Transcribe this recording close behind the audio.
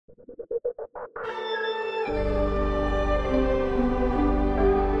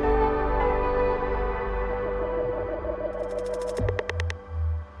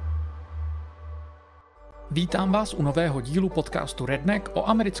Vítám vás u nového dílu podcastu Redneck o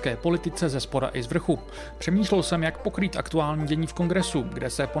americké politice ze spoda i z vrchu. Přemýšlel jsem, jak pokrýt aktuální dění v Kongresu, kde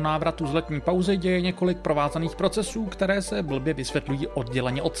se po návratu z letní pauzy děje několik provázaných procesů, které se blbě vysvětlují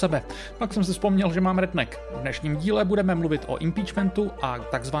odděleně od sebe. Pak jsem si vzpomněl, že mám Redneck. V dnešním díle budeme mluvit o impeachmentu a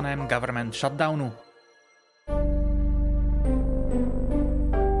takzvaném government shutdownu.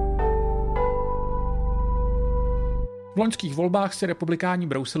 V loňských volbách si republikáni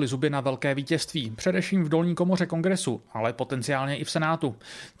brousili zuby na velké vítězství, především v dolní komoře Kongresu, ale potenciálně i v Senátu.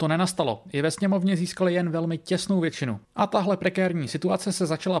 To nenastalo, i ve sněmovně získali jen velmi těsnou většinu. A tahle prekérní situace se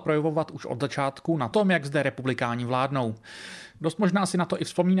začala projevovat už od začátku na tom, jak zde republikáni vládnou. Dost možná si na to i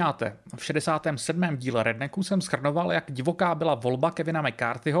vzpomínáte. V 67. díle Rednecku jsem shrnoval, jak divoká byla volba Kevina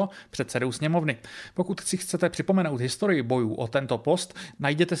McCarthyho předsedou sněmovny. Pokud si chcete připomenout historii bojů o tento post,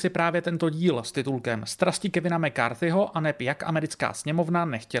 najděte si právě tento díl s titulkem Strasti Kevina McCarthyho aneb jak americká sněmovna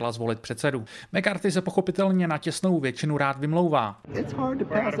nechtěla zvolit předsedu. McCarthy se pochopitelně na těsnou většinu rád vymlouvá. It's hard to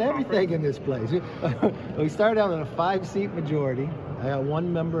pass everything in this place. We started out in a 5-seat majority. I got one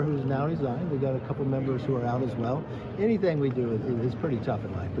member who's now resigned. We got a couple members who are out as well. Anything we do is pretty tough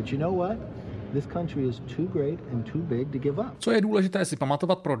in life. But you know what? This country is too great and too big to give up. Co je důležité si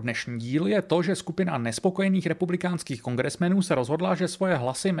pamatovat pro dnešní díl, je to, že skupina nespokojených republikánských kongresmenů se rozhodla, že svoje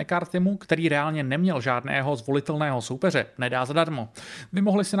hlasy McCarthymu, který reálně neměl žádného zvolitelného soupeře, nedá zadarmo.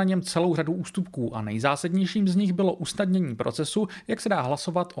 Vymohli si na něm celou řadu ústupků a nejzásadnějším z nich bylo usnadnění procesu, jak se dá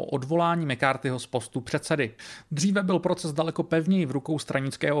hlasovat o odvolání McCarthyho z postu předsedy. Dříve byl proces daleko pevněji v rukou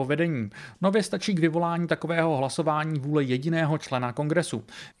stranického vedení. Nově stačí k vyvolání takového hlasování vůle jediného člena kongresu.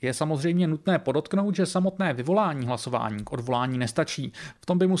 Je samozřejmě nutné podotknout, že samotné vyvolání hlasování k odvolání nestačí. V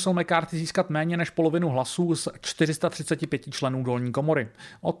tom by musel McCarthy získat méně než polovinu hlasů z 435 členů dolní komory.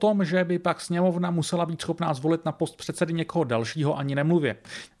 O tom, že by pak sněmovna musela být schopná zvolit na post předsedy někoho dalšího, ani nemluvě.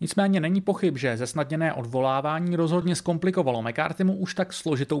 Nicméně není pochyb, že zesnadněné odvolávání rozhodně zkomplikovalo McCarthymu už tak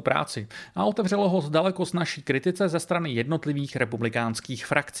složitou práci a otevřelo ho daleko snazší kritice ze strany jednotlivých republikánských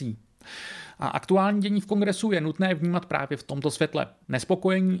frakcí. A aktuální dění v Kongresu je nutné vnímat právě v tomto světle.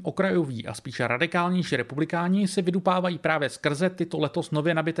 Nespokojení, okrajoví a spíše radikálnější republikáni si vydupávají právě skrze tyto letos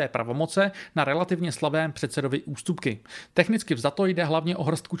nově nabité pravomoce na relativně slabém předsedovi ústupky. Technicky vzato jde hlavně o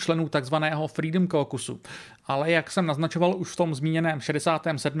hrstku členů takzvaného Freedom Caucusu. Ale jak jsem naznačoval už v tom zmíněném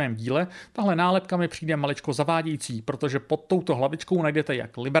 67. díle, tahle nálepka mi přijde maličko zavádějící, protože pod touto hlavičkou najdete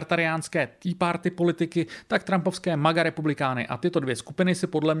jak libertariánské Tea Party politiky, tak trumpovské MAGA republikány a tyto dvě skupiny si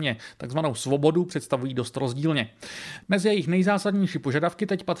podle mě takzvanou svobodu představují dost rozdílně. Mezi jejich nejzásadnější požadavky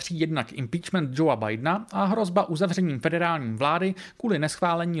teď patří jednak impeachment Joea Bidena a hrozba uzavřením federální vlády kvůli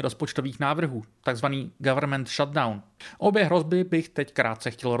neschválení rozpočtových návrhů, takzvaný government shutdown. Obě hrozby bych teď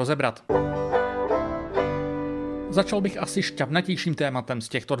krátce chtěl rozebrat. Začal bych asi šťavnatějším tématem z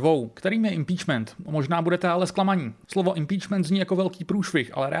těchto dvou, kterým je impeachment. Možná budete ale zklamaní. Slovo impeachment zní jako velký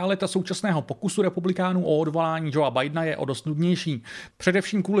průšvih, ale realita současného pokusu republikánů o odvolání Joea Bidena je o dost nudnější.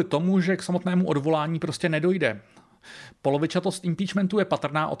 Především kvůli tomu, že k samotnému odvolání prostě nedojde. Polovičatost impeachmentu je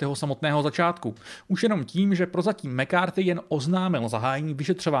patrná od jeho samotného začátku. Už jenom tím, že prozatím McCarthy jen oznámil zahájení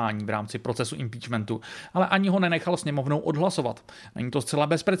vyšetřování v rámci procesu impeachmentu, ale ani ho nenechal sněmovnou odhlasovat. Není to zcela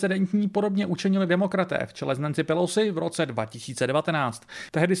bezprecedentní, podobně učinili demokraté v čele s Nancy Pelosi v roce 2019.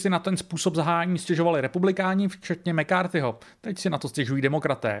 Tehdy si na ten způsob zahájení stěžovali republikáni, včetně McCarthyho. Teď si na to stěžují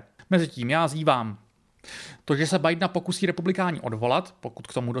demokraté. Mezitím já zívám. To, že se Bidena pokusí republikáni odvolat, pokud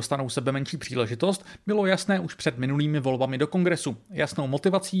k tomu dostanou sebe menší příležitost, bylo jasné už před minulými volbami do Kongresu. Jasnou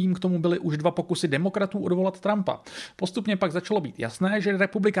motivací jim k tomu byly už 2 pokusy demokratů odvolat Trumpa. Postupně pak začalo být jasné, že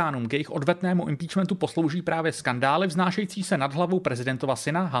republikánům k jejich odvetnému impeachmentu poslouží právě skandály vznášející se nad hlavou prezidentova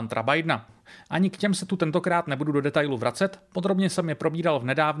syna Huntera Bidena. Ani k těm se tu tentokrát nebudu do detailu vracet, podrobně jsem je probíral v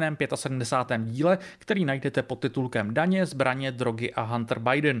nedávném 75. díle, který najdete pod titulkem Daně, zbraně, drogy a Hunter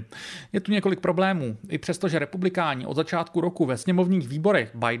Biden. Je tu několik problémů. I přesto, že republikáni od začátku roku ve sněmovních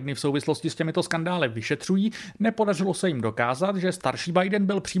výborech Bideny v souvislosti s těmito skandály vyšetřují, nepodařilo se jim dokázat, že starší Biden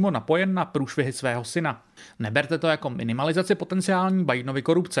byl přímo napojen na průšvihy svého syna. Neberte to jako minimalizaci potenciální Bidenovy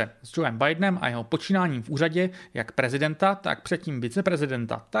korupce. S Joeem Bidenem a jeho počínáním v úřadě jak prezidenta, tak předtím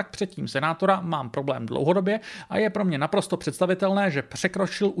viceprezidenta, tak předtím senátora mám problém dlouhodobě a je pro mě naprosto představitelné, že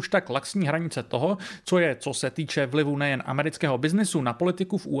překročil už tak laxní hranice toho, co se týče vlivu nejen amerického biznisu na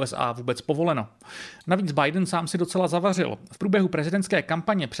politiku v USA vůbec povoleno. Navíc Biden sám si docela zavařil. V průběhu prezidentské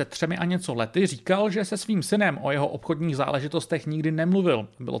kampaně před 3 a něco lety říkal, že se svým synem o jeho obchodních záležitostech nikdy nemluvil.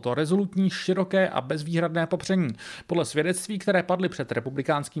 Bylo to rezolutní, široké a bezvýhradné žádné popření. Podle svědectví, které padly před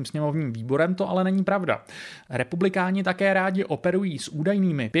republikánským sněmovním výborem, to ale není pravda. Republikáni také rádi operují s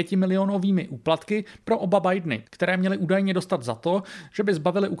údajnými 5milionovými úplatky pro oba Bideny, které měly údajně dostat za to, že by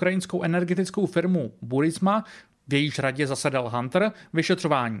zbavili ukrajinskou energetickou firmu Burisma, v jejíž radě zasedal Hunter,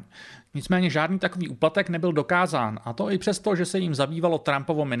 vyšetřování. Nicméně žádný takový úplatek nebyl dokázán, a to i přesto, že se jim zabývalo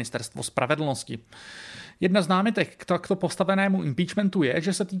Trumpovo ministerstvo spravedlnosti. Jedna z námitek k takto postavenému impeachmentu je,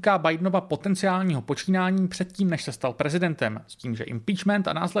 že se týká Bidenova potenciálního počínání předtím, než se stal prezidentem, s tím, že impeachment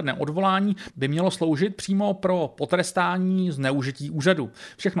a následné odvolání by mělo sloužit přímo pro potrestání zneužití úřadu.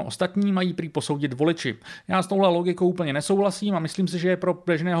 Všechno ostatní mají prý posoudit voliči. Já s touhle logikou úplně nesouhlasím a myslím si, že je pro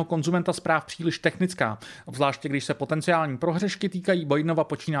běžného konzumenta zpráv příliš technická, obzvláště když se potenciální prohřešky týkají Bidenova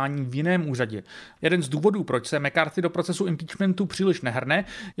počínání v jiném úřadě. Jeden z důvodů, proč se McCarthy do procesu impeachmentu příliš nehrne,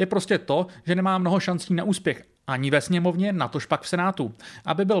 je prostě to, že nemá mnoho šancí na úspěch ani ve sněmovně, natož pak v Senátu.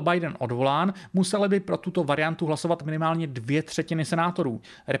 Aby byl Biden odvolán, museli by pro tuto variantu hlasovat minimálně 2/3 senátorů.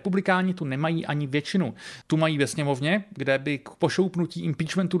 Republikáni tu nemají ani většinu. Tu mají ve sněmovně, kde by k pošoupnutí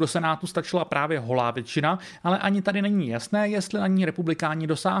impeachmentu do Senátu stačila právě holá většina, ale ani tady není jasné, jestli na ní republikáni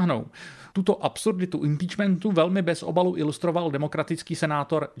dosáhnou. Tuto absurditu impeachmentu velmi bez obalu ilustroval demokratický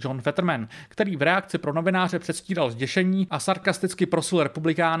senátor John Fetterman, který v reakci pro novináře předstíral zděšení a sarkasticky prosil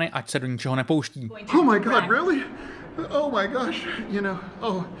republikány, ať se do ničeho nepouští. Oh my God, really? Oh my gosh,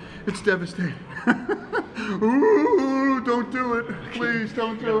 it's devastating. Don't do it, please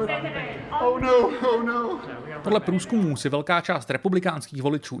don't do it. Oh no. Podle průzkumů si velká část republikánských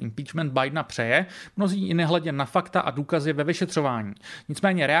voličů impeachment Bidena přeje, mnozí i nehledě na fakta a důkazy ve vyšetřování.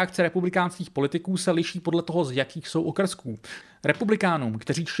 Nicméně reakce republikánských politiků se liší podle toho, z jakých jsou okrsků. Republikánům,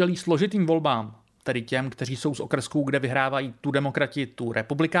 kteří čelí složitým volbám, tedy těm, kteří jsou z okrsků, kde vyhrávají tu demokrati, tu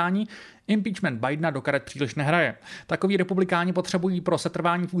republikáni, impeachment Bidena do karet příliš nehraje. Takoví republikáni potřebují pro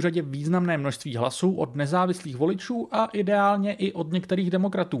setrvání v úřadě významné množství hlasů od nezávislých voličů a ideálně i od některých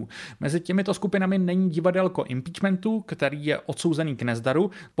demokratů. Mezi těmito skupinami není divadýlko impeachmentu, který je odsouzený k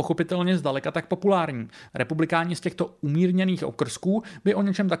nezdaru, pochopitelně zdaleka tak populární. Republikáni z těchto umírněných okrsků by o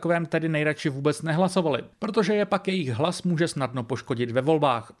něčem takovém tedy nejradši vůbec nehlasovali, protože je pak jejich hlas může snadno poškodit ve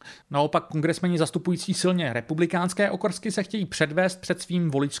volbách. Naopak kongresmeni zastupující silně republikánské okrsky se chtějí předvést před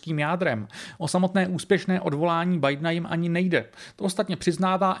svým voličským jádrem. O samotné úspěšné odvolání Bidena jim ani nejde. To ostatně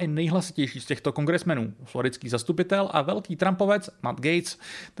přiznává i nejhlasitější z těchto kongresmenů, floridský zastupitel a velký Trumpovec Matt Gaetz.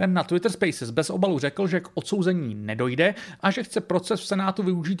 Ten na Twitter Spaces bez obalu řekl, že k odsouzení nedojde a že chce proces v Senátu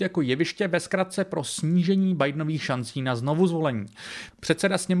využít jako jeviště ve zkratce pro snížení Bidenových šancí na znovuzvolení.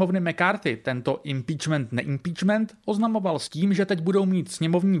 Předseda sněmovny McCarthy tento impeachment oznamoval s tím, že teď budou mít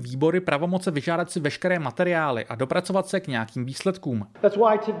sněmovní výbory pravomoce vyžádat si veškeré materiály a dopracovat se k nějakým výsledkům. That's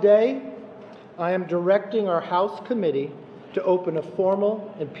why today I am directing our House committee to open a formal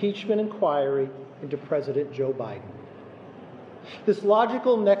impeachment inquiry into President Joe Biden. This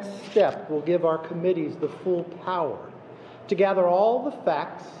logical next step will give our committees the full power to gather all the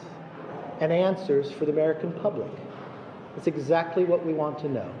facts and answers for the American public. That's exactly what we want to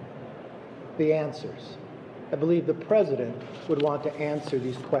know. The answers. I believe the president would want to answer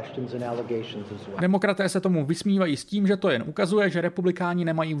these questions and allegations as well. Demokraté se tomu vysmívají s tím, že to jen ukazuje, že republikáni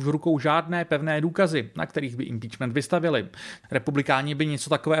nemají v rukou žádné pevné důkazy, na kterých by impeachment vystavili. Republikáni by něco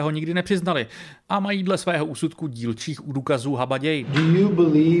takového nikdy nepřiznali a mají dle svého úsudku dílčích důkazů habaděj. Do you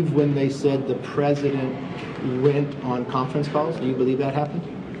believe when they said the president went on conference calls? Do you believe that happened?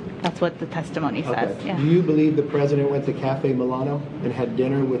 That's what the testimony says. Okay. Yeah. Do you believe the president went to Cafe Milano and had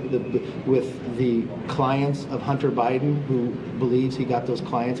dinner with the clients of Hunter Biden, who believes he got those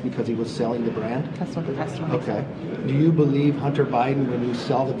clients because he was selling the brand? That's what the testimony Okay. says. Do you believe Hunter Biden, when you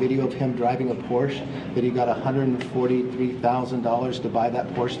saw the video of him driving a Porsche, that he got $143,000 to buy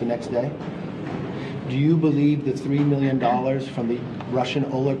that Porsche the next day? Do you believe the $3 million from the Russian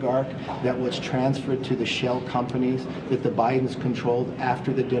oligarch that was transferred to the shell companies that the Bidens controlled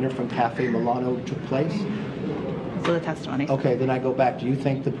after the dinner from Cafe Milano took place? So the testimony says. Okay, then I go back. Do you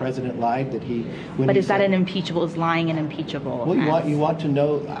think the president lied that he... But is that an impeachable? Is lying an impeachable? Well, you want to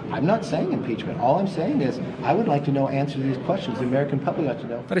know... I'm not saying impeachment. All I'm saying is I would like to know answers to these questions. The American public like to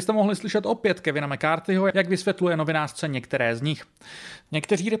know. Tady jste mohli slyšet opět Kevina McCarthyho, jak vysvětluje novinářce některé z nich.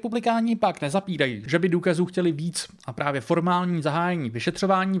 Někteří republikáni pak nezapírají, že by důkazů chtěli víc a právě formální zahájení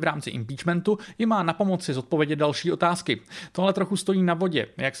vyšetřování v rámci impeachmentu jim má napomoci zodpovědět další otázky. To ale trochu stojí na vodě.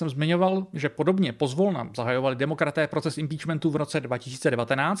 Jak jsem zmiňoval, že podobně pozvolna zahajovali demokraté proces impeachmentu v roce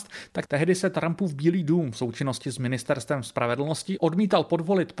 2019, tak tehdy se Trumpův Bílý dům v součinnosti s ministerstvem spravedlnosti odmítal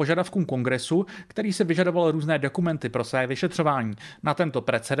podvolit požadavkům Kongresu, který se vyžadoval různé dokumenty pro své vyšetřování. Na tento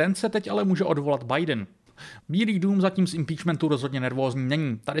precedent se teď ale může odvolat Biden. Bílý dům zatím z impeachmentu rozhodně nervózní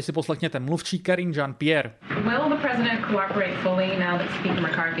není. Tady si poslechněte mluvčí Karine Jean-Pierre. Will the president cooperate fully now that Speaker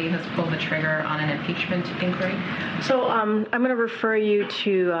McCarthy has pulled the trigger on an impeachment inquiry? So I'm going to refer you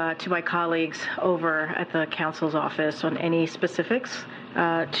to my colleagues over at the counsel's office on any specifics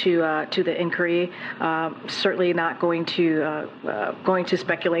to the inquiry. Certainly not going to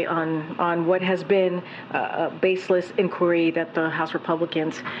speculate on what has been a baseless inquiry that the House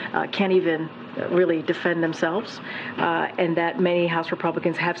Republicans can't even really defend themselves, and that many House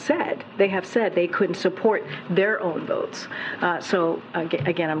Republicans have said they couldn't support their own votes. So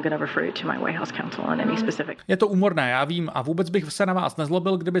again, I'm going to refer you to my White House counsel on any specific. Je to úmorné, já vím, a vůbec bych se na vás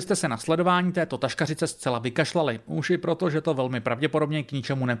nezlobil, kdybyste se na sledování této taškařice zcela vykašlali. Už i proto, že to velmi pravděpodobně k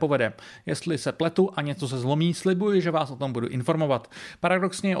ničemu nepovede. Jestli se pletu a něco se zlomí, slibuji, že vás o tom budu informovat.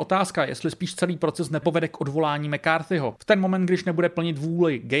 Paradoxně je otázka, jestli spíš celý proces nepovede k odvolání McCarthyho. V ten moment, když nebude plnit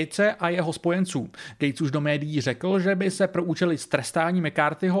vůli Gatese a jeho spojenců. Gates už do médií řekl, že by se pro účely trestání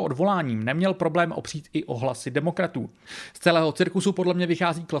McCarthyho odvoláním neměl problém opřít i o hlasy demokratů. Z celého cirkusu podle mě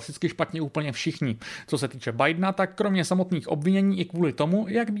vychází klasicky špatně úplně všichni. Co se týče Bidena, tak kromě samotných obvinění i kvůli tomu,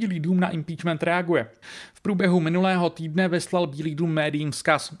 jak Bílý dům na impeachment reaguje. V průběhu minulého týdne vyslal Bílý dům médiím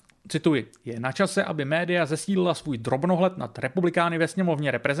vzkaz. Cituji, je na čase, aby média zesílila svůj drobnohled nad republikány ve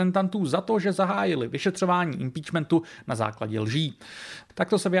sněmovně reprezentantů za to, že zahájili vyšetřování impeachmentu na základě lží.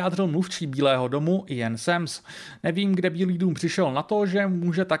 Takto se vyjádřil mluvčí Bílého domu Ian Sams. Nevím, kde Bílý dům přišel na to, že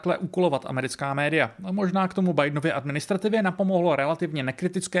může takhle úkolovat americká média. A možná k tomu Bidenově administrativě napomohlo relativně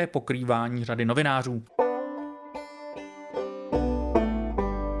nekritické pokrývání řady novinářů.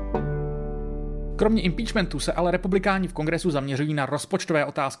 Kromě impeachmentu se ale republikáni v Kongresu zaměřují na rozpočtové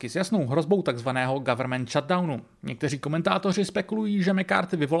otázky s jasnou hrozbou takzvaného government shutdownu. Někteří komentátoři spekulují, že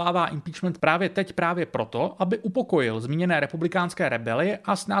McCarthy vyvolává impeachment právě proto, aby upokojil zmíněné republikánské rebely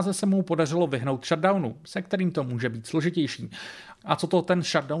a snáze se mu podařilo vyhnout shutdownu, se kterým to může být složitější. A co to ten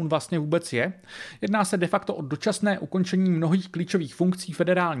shutdown vlastně vůbec je? Jedná se de facto o dočasné ukončení mnohých klíčových funkcí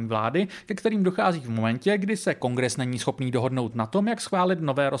federální vlády, ke kterým dochází v momentě, kdy se Kongres není schopný dohodnout na tom, jak schválit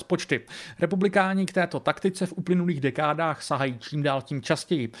nové rozpočty. Republikáni k této taktice v uplynulých dekádách sahají čím dál tím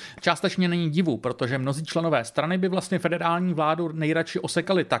častěji. Částečně není divu, protože mnozí členové strany by vlastně federální vládu nejradši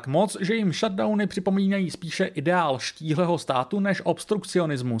osekali tak moc, že jim shutdowny připomínají spíše ideál štíhlého státu než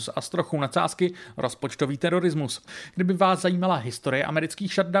obstrukcionismus a s trochou nadsázky rozpočtový terorismus. Kdyby vás zajímala historie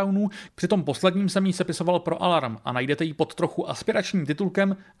amerických shutdownů, při tom posledním jsem jí sepisoval pro Alarm a najdete ji pod trochu aspiračním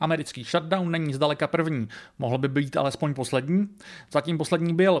titulkem Americký shutdown není zdaleka první. Mohl by být alespoň poslední? Zatím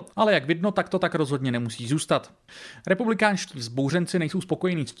poslední byl, ale jak vidno, tak to tak rozhodně nemusí zůstat. Republikánští vzbouřenci nejsou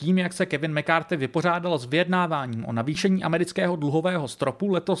spokojení s tím, jak se Kevin McCarthy vypořádal s vyjednáváním o navýšení amerického dluhového stropu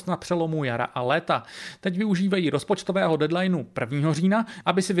letos na přelomu jara a léta. Teď využívají rozpočtového deadlineu 1. října,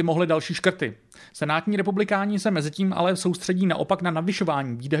 aby si vymohli další škrty. Senátní republikáni se mezitím ale soustředí naopak na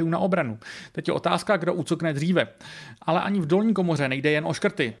navyšování výdajů na obranu. Teď je otázka, kdo ucukne dříve. Ale ani v dolní komoře nejde jen o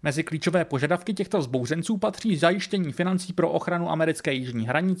škrty. Mezi klíčové požadavky těchto vzbouřenců patří zajištění financí pro ochranu americké jižní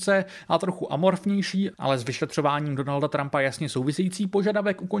hranice a trochu amorfnější, ale s vyšetřováním Donalda Trumpa jasně související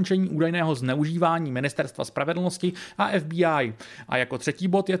požadavek ukončení údajného zneužívání Ministerstva spravedlnosti a FBI. A jako třetí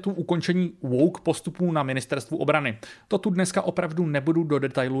bod je tu ukončení woke postupů na Ministerstvu obrany. To tu dneska opravdu nebudu do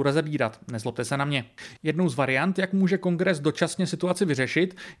detailu rozebírat. Nezlobte se na mě. Jednou z variant, jak může Kongres dočasně situaci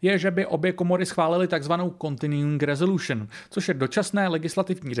vyřešit, je, že by obě komory schválily takzvanou continuing resolution, což je dočasné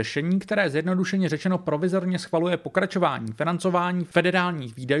legislativní řešení, které zjednodušeně řečeno provizorně schvaluje pokračování financování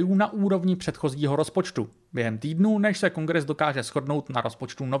federálních výdajů na úrovni předchozího rozpočtu. Během týdnů, než se Kongres dokáže shodnout na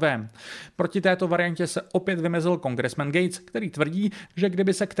rozpočtu novém. Proti této variantě se opět vymezil kongresman Gates, který tvrdí, že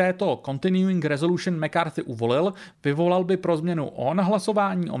kdyby se k této continuing resolution McCarthy uvolil, vyvolal by pro změnu on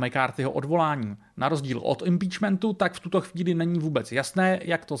hlasování o McCarthyho odvolání. Na rozdíl od impeachmentu, tak v tuto chvíli není vůbec jasné,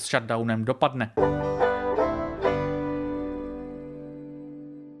 jak to s shutdownem dopadne.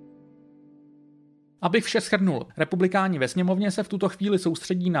 Abych vše shrnul, republikáni ve sněmovně se v tuto chvíli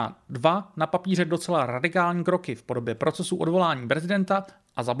soustředí na dva na papíře docela radikální kroky v podobě procesu odvolání prezidenta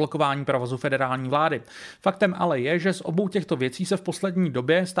a zablokování provozu federální vlády. Faktem ale je, že z obou těchto věcí se v poslední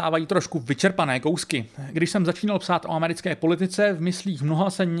době stávají trošku vyčerpané kousky. Když jsem začínal psát o americké politice, v myslích mnoha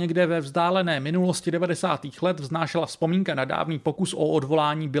se někde ve vzdálené minulosti 90. let vznášela vzpomínka na dávný pokus o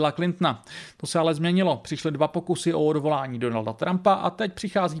odvolání Billa Clintona. To se ale změnilo. Přišly 2 pokusy o odvolání Donalda Trumpa a teď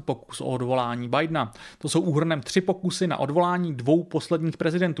přichází pokus o odvolání Bidena. To jsou úhrnem 3 pokusy na odvolání 2 posledních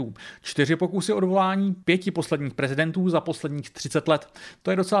prezidentů. 4 pokusy odvolání 5 posledních prezidentů za posledních 30 let.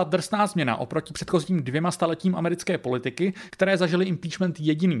 To je docela drsná změna oproti předchozím 2 staletím americké politiky, které zažily impeachment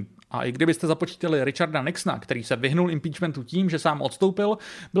jediný. A i kdybyste započítali Richarda Nixona, který se vyhnul impeachmentu tím, že sám odstoupil,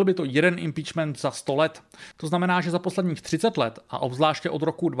 byl by to jeden impeachment za 100 let. To znamená, že za posledních 30 let a obzvláště od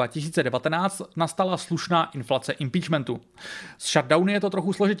roku 2019 nastala slušná inflace impeachmentu. S shutdowny je to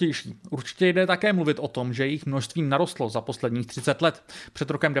trochu složitější. Určitě jde také mluvit o tom, že jejich množství narostlo za posledních 30 let. Před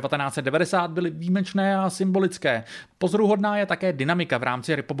rokem 1990 byly výjimečné a symbolické. Pozoruhodná je také dynamika v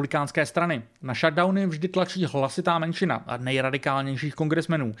rámci republikánské strany. Na shutdowny vždy tlačí hlasitá menšina a nejradikálnějších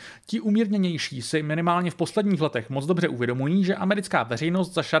kongresmenů. Ti umírněnější si minimálně v posledních letech moc dobře uvědomují, že americká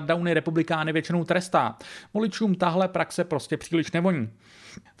veřejnost za shutdowny republikány většinou trestá. Voličům tahle praxe prostě příliš nevoní.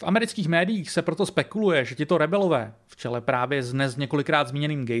 V amerických médiích se proto spekuluje, že tito rebelové, v čele právě s dnes několikrát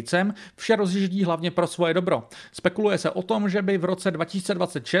zmíněným Gatesem, vše rozjíždí hlavně pro svoje dobro. Spekuluje se o tom, že by v roce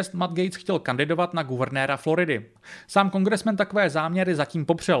 2026 Matt Gaetz chtěl kandidovat na guvernéra Floridy. Sám kongresmen takové záměry zatím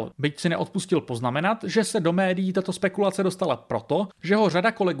popřel, byť si neodpustil poznamenat, že se do médií tato spekulace dostala proto, že ho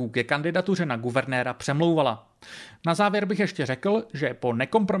řada kolegů ke kandidatuře na guvernéra přemlouvala. Na závěr bych ještě řekl, že po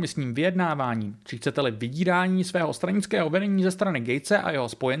nekompromisním vyjednávání, či chcete-li vydírání svého stranického vedení ze strany Gatese a jeho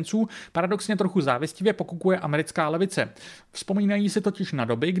spojenců, paradoxně trochu závistivě pokukuje americká levice. Vzpomínají si totiž na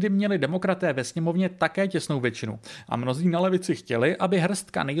doby, kdy měli demokraté ve sněmovně také těsnou většinu a mnozí na levici chtěli, aby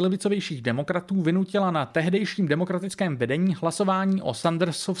hrstka nejlevicovějších demokratů vynutila na tehdejším demokratickém vedení hlasování o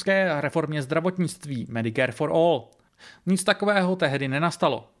Sandersovské reformě zdravotnictví Medicare for All. Nic takového tehdy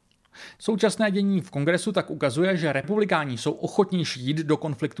nenastalo. Současné dění v Kongresu tak ukazuje, že republikáni jsou ochotnější jít do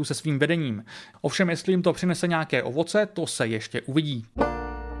konfliktu se svým vedením. Ovšem, jestli jim to přinese nějaké ovoce, to se ještě uvidí.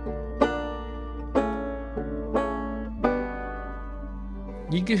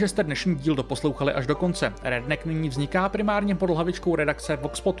 Díky, že jste dnešní díl doposlouchali až do konce. Redneck nyní vzniká primárně pod hlavičkou redakce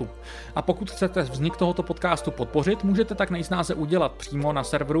Voxpotu. A pokud chcete vznik tohoto podcastu podpořit, můžete tak nejsnáze udělat přímo na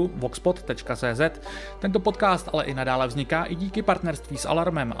serveru voxpot.cz. Tento podcast ale i nadále vzniká i díky partnerství s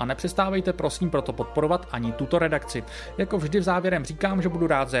Alarmem a nepřestávejte prosím proto podporovat ani tuto redakci. Jako vždy v závěrem říkám, že budu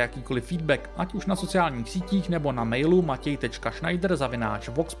rád za jakýkoliv feedback, ať už na sociálních sítích nebo na mailu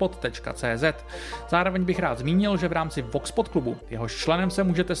matej.schneider@voxpot.cz. Zároveň bych rád zmínil, že v rámci Voxpot klubu, jehož členem se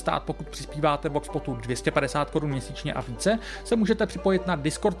můžete stát, pokud přispíváte Voxpotu 250 Kč měsíčně a více, se můžete připojit na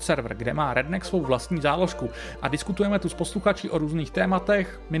Discord server, kde má Redneck svou vlastní záložku a diskutujeme tu s posluchači o různých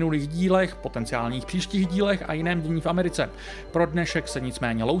tématech, minulých dílech, potenciálních příštích dílech a jiném dění v Americe. Pro dnešek se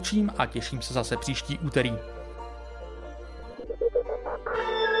nicméně loučím a těším se zase příští úterý.